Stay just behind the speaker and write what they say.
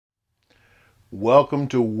Welcome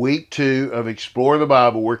to week 2 of Explore the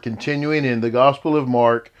Bible. We're continuing in the Gospel of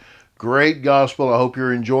Mark. Great gospel. I hope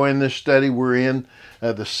you're enjoying this study. We're in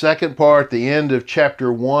the second part, the end of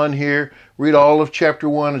chapter 1 here. Read all of chapter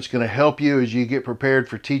 1. It's going to help you as you get prepared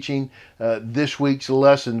for teaching this week's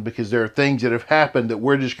lesson, because there are things that have happened that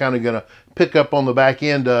we're just kind of going to pick up on the back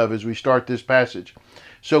end of as we start this passage.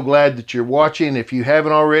 So glad that you're watching. If you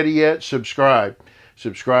haven't already yet, subscribe.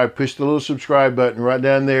 Push the little subscribe button right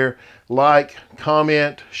down there. Like,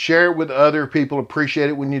 comment, share it with other people. Appreciate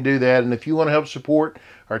it when you do that. And if you want to help support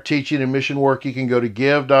our teaching and mission work, you can go to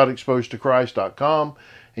give.exposedtochrist.com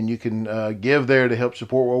and you can give there to help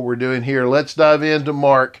support what we're doing here. Let's dive into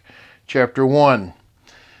Mark chapter 1.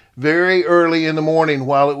 Very early in the morning,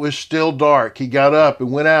 while it was still dark, he got up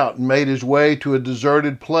and went out and made his way to a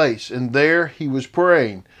deserted place, and there he was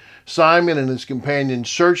praying. Simon and his companions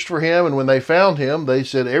searched for him, and when they found him, they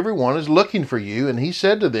said, "Everyone is looking for you." And he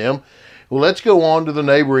said to them, "Well, let's go on to the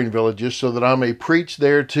neighboring villages so that I may preach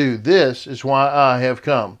there too. This is why I have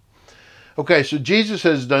come." Okay, so Jesus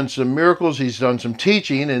has done some miracles. He's done some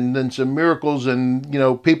teaching and then some miracles, and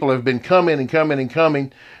people have been coming,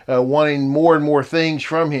 wanting more and more things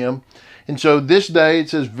from him. And so this day,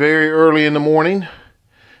 it says very early in the morning,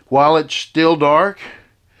 while it's still dark,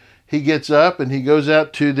 he gets up and he goes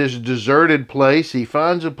out to this deserted place. He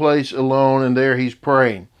finds a place alone, and there he's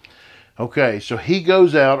praying. Okay, so he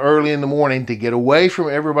goes out early in the morning to get away from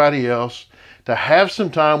everybody else, to have some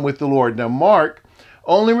time with the Lord. Now, Mark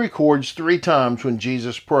only records 3 times when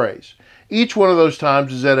Jesus prays. Each one of those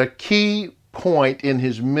times is at a key point in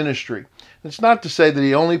his ministry. It's not to say that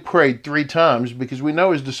he only prayed 3 times, because we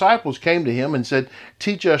know his disciples came to him and said,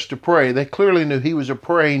 "Teach us to pray." They clearly knew he was a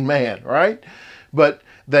praying man, right? But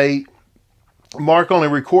Mark only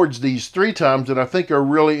records these 3 times that I think are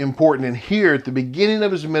really important. And here at the beginning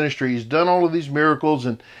of his ministry, he's done all of these miracles,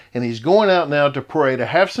 and he's going out now to pray, to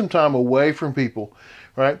have some time away from people,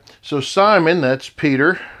 right? So Simon, that's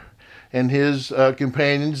Peter, and his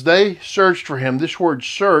companions, they searched for him. This word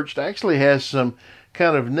searched actually has some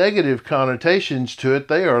kind of negative connotations to it.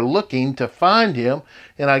 They are looking to find him.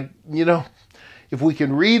 And if we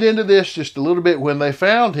can read into this just a little bit, when they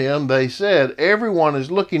found him, they said, "Everyone is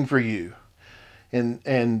looking for you."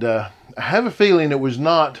 And I have a feeling it was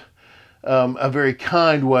not a very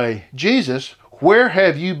kind way. "Jesus, where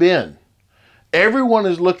have you been? Everyone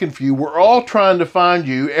is looking for you. We're all trying to find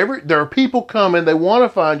you. There are people coming. They want to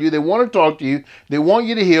find you. They want to talk to you. They want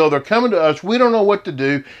you to heal. They're coming to us. We don't know what to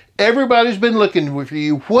do. Everybody's been looking for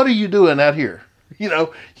you. What are you doing out here?" You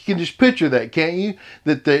can just picture that, can't you?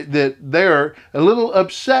 That they're a little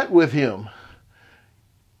upset with him,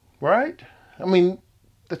 right? I mean,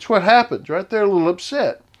 that's what happens, right? They're a little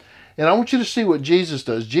upset. And I want you to see what Jesus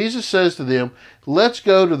does. Jesus says to them, "Let's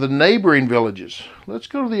go to the neighboring villages. Let's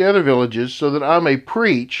go to the other villages so that I may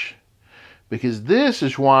preach, because this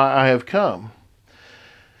is why I have come."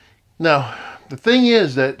 Now, the thing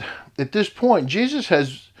is that at this point, Jesus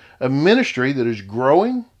has a ministry that is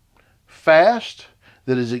growing fast,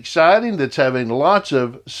 that is exciting, that's having lots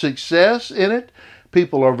of success in it.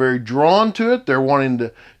 People are very drawn to it. They're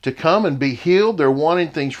wanting to come and be healed. They're wanting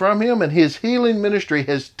things from him, and his healing ministry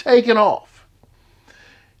has taken off.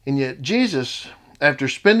 And yet Jesus, after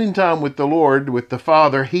spending time with the Lord, with the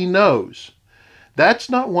Father, he knows that's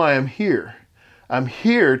not why I'm here. I'm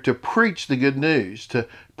here to preach the good news, to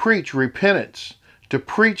preach repentance, to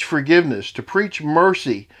preach forgiveness, to preach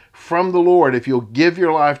mercy from the Lord if you'll give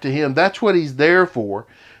your life to him. That's what he's there for.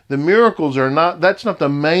 The miracles that's not the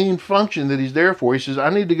main function that he's there for. He says, I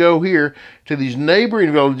need to go here to these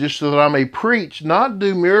neighboring villages so that I may preach, not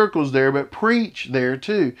do miracles there, but preach there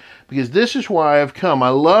too, because this is why I have come. I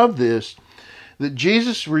love this, that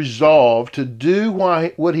Jesus' resolve to do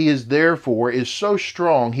what he is there for is so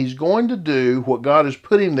strong. He's going to do what God has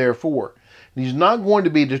put him there for. He's not going to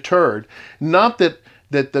be deterred. Not that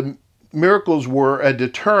the miracles were a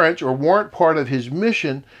deterrent or weren't part of his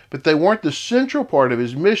mission, but they weren't the central part of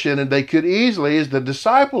his mission, and they could easily, as the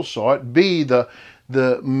disciples saw it, be the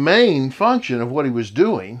main function of what he was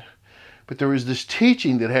doing. But there was this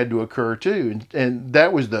teaching that had to occur too, and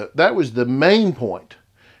that was the main point,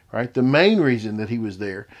 right? The main reason that he was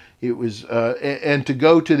there. It was and to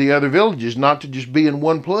go to the other villages, not to just be in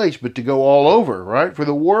one place, but to go all over, right? For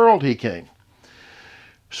the world he came.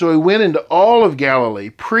 So he went into all of Galilee,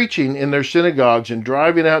 preaching in their synagogues and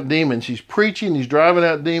driving out demons. He's preaching, he's driving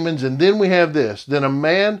out demons, and then we have this. Then a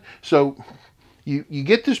man, so you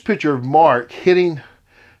get this picture of Mark hitting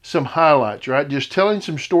some highlights, right? Just telling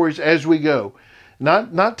some stories as we go.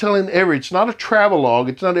 Not telling it's not a travelogue,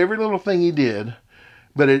 it's not every little thing he did,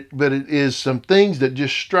 but it is some things that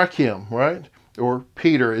just struck him, right? or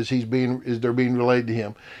Peter as they're being relayed to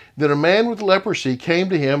him. Then a man with leprosy came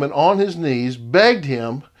to him and on his knees begged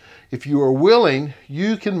him, "If you are willing,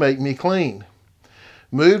 you can make me clean."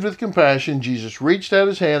 Moved with compassion, Jesus reached out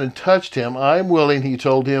his hand and touched him. "I am willing," he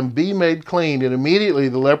told him, "be made clean." And immediately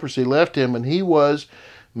the leprosy left him and he was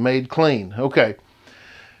made clean. Okay,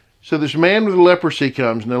 so this man with leprosy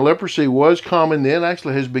comes. Now leprosy was common then,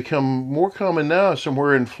 actually has become more common now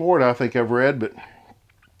somewhere in Florida, I think I've read, but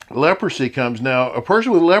leprosy comes. Now a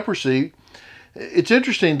person with leprosy, it's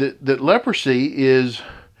interesting that leprosy is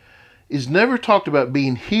never talked about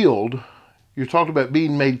being healed. You're talked about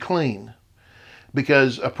being made clean.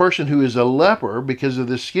 Because a person who is a leper, because of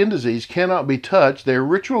this skin disease, cannot be touched. They're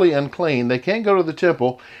ritually unclean. They can't go to the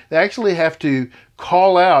temple. They actually have to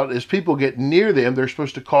call out, as people get near them, they're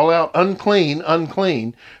supposed to call out, "Unclean,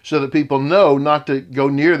 unclean," so that people know not to go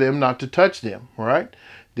near them, not to touch them, right?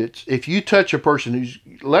 If you touch a person who's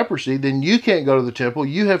leprosy, then you can't go to the temple.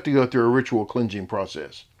 You have to go through a ritual cleansing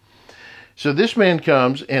process. So this man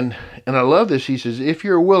comes, and I love this. He says, "If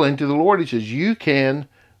you're willing," to the Lord, he says, "you can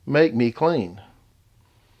make me clean."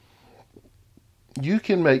 You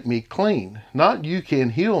can make me clean. Not you can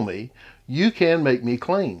heal me. You can make me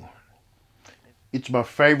clean. It's my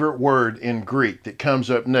favorite word in Greek that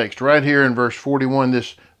comes up next. Right here in verse 41,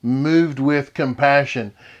 this moved with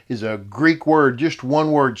compassion is a Greek word, just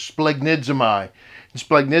one word, splagnizomai. And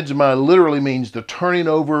splagnizomai literally means the turning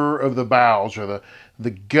over of the bowels, or the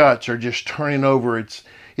guts are just turning over.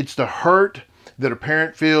 It's the hurt that a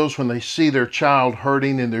parent feels when they see their child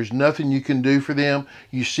hurting and there's nothing you can do for them.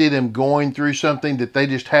 You see them going through something that they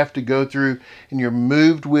just have to go through, and you're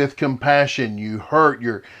moved with compassion. You hurt,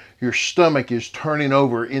 your stomach is turning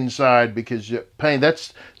over inside because of pain.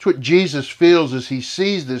 That's what Jesus feels as he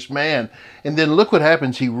sees this man. And then look what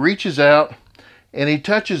happens. He reaches out and he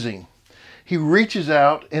touches him. He reaches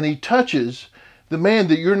out and he touches the man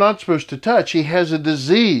that you're not supposed to touch. He has a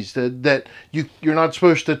disease that you're not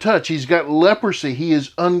supposed to touch. He's got leprosy. He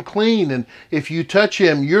is unclean. And if you touch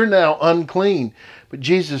him, you're now unclean. But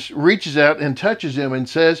Jesus reaches out and touches him and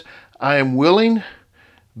says, "I am willing,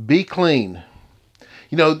 be clean."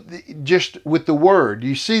 You know, just with the word,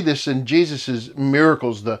 you see this in Jesus's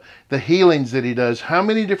miracles, the healings that he does, how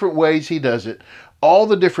many different ways he does it, all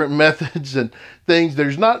the different methods and things.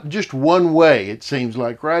 There's not just one way, it seems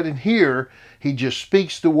like, right? And here, he just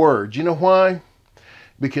speaks the word. You know why?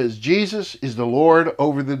 Because Jesus is the Lord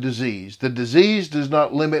over the disease. The disease does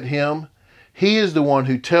not limit him. He is the one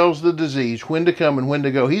who tells the disease when to come and when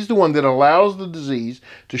to go. He's the one that allows the disease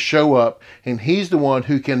to show up, and he's the one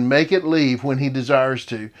who can make it leave when he desires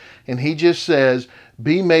to. And he just says,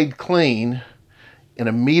 "Be made clean," and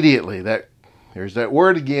immediately, there's that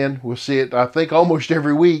word again. We'll see it, I think, almost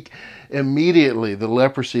every week. Immediately, the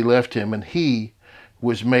leprosy left him, and he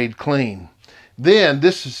was made clean. Then,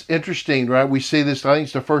 this is interesting, right? We see this, I think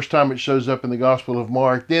it's the first time it shows up in the Gospel of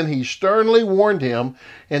Mark. Then he sternly warned him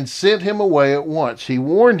and sent him away at once. He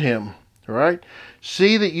warned him, right?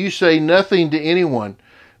 "See that you say nothing to anyone,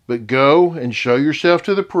 but go and show yourself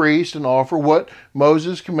to the priest and offer what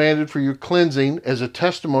Moses commanded for your cleansing as a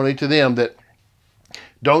testimony to them." That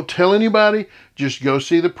don't tell anybody, just go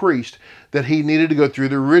see the priest. That he needed to go through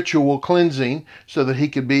the ritual cleansing so that he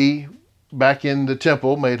could be back in the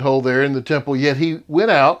temple, made whole there in the temple. Yet he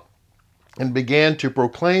went out and began to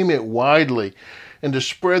proclaim it widely and to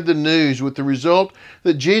spread the news, with the result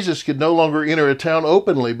that Jesus could no longer enter a town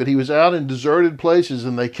openly, but he was out in deserted places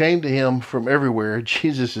and they came to him from everywhere.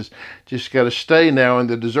 Jesus has just got to stay now in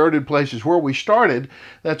the deserted places where we started.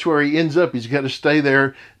 That's where he ends up. He's got to stay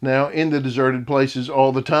there now in the deserted places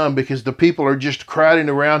all the time because the people are just crowding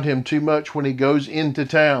around him too much when he goes into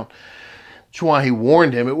town. That's why he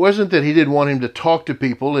warned him. It wasn't that he didn't want him to talk to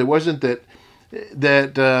people. It wasn't that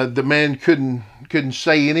the man couldn't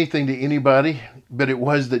say anything to anybody, but it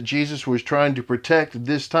was that Jesus was trying to protect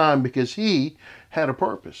this time because he had a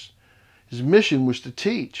purpose. His mission was to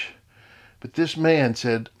teach. But this man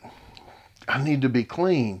said, "I need to be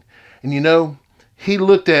clean." And you know, he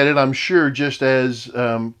looked at it, I'm sure, just as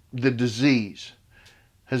the disease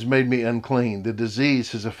has made me unclean. The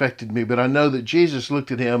disease has affected me. But I know that Jesus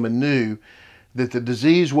looked at him and knew that the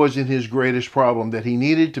disease wasn't his greatest problem, that he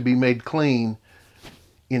needed to be made clean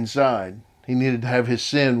inside. He needed to have his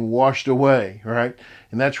sin washed away, right?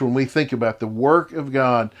 And that's when we think about the work of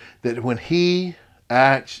God, that when he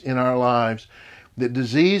acts in our lives, that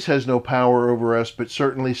disease has no power over us, but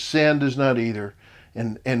certainly sin does not either.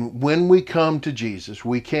 And when we come to Jesus,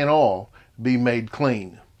 we can all be made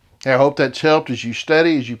clean. I hope that's helped as you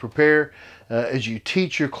study, as you prepare, as you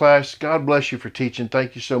teach your class. God bless you for teaching.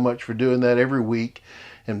 Thank you so much for doing that every week.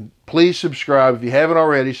 And please subscribe. If you haven't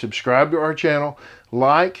already, subscribe to our channel.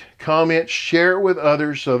 Like, comment, share it with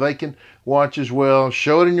others so they can watch as well.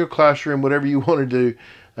 Show it in your classroom, whatever you want to do.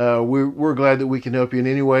 We're glad that we can help you in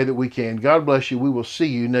any way that we can. God bless you. We will see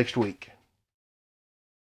you next week.